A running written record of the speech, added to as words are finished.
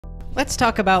Let's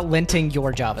talk about linting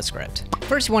your JavaScript.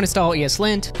 First, you want to install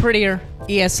eslint, prettier,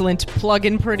 eslint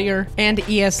plugin prettier, and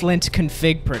eslint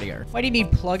config prettier. Why do you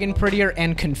need plugin prettier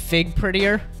and config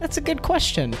prettier? That's a good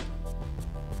question.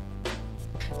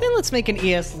 Then let's make an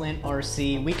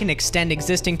eslintrc. We can extend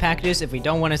existing packages if we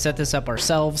don't want to set this up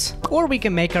ourselves, or we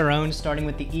can make our own starting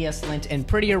with the eslint and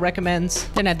prettier recommends,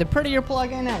 then add the prettier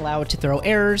plugin and allow it to throw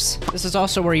errors. This is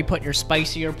also where you put your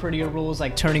spicier, prettier rules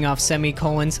like turning off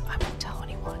semicolons. I won't tell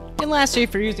anyone. And lastly,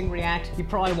 if you're using React, you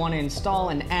probably want to install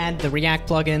and add the React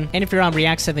plugin. And if you're on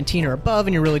React 17 or above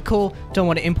and you're really cool, don't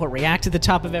want to import React to the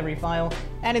top of every file,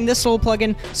 add in this little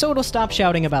plugin so it'll stop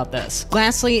shouting about this.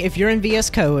 Lastly, if you're in VS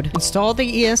Code, install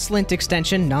the eslint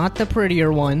extension, not the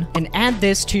prettier one, and add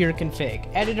this to your config.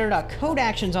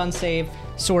 Editor.codeactions on save,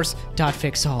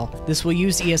 source.fixall. This will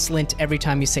use eslint every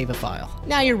time you save a file.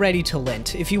 Now you're ready to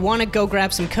lint. If you want to go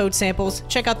grab some code samples,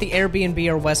 check out the Airbnb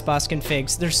or Westboss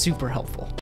configs. They're super helpful.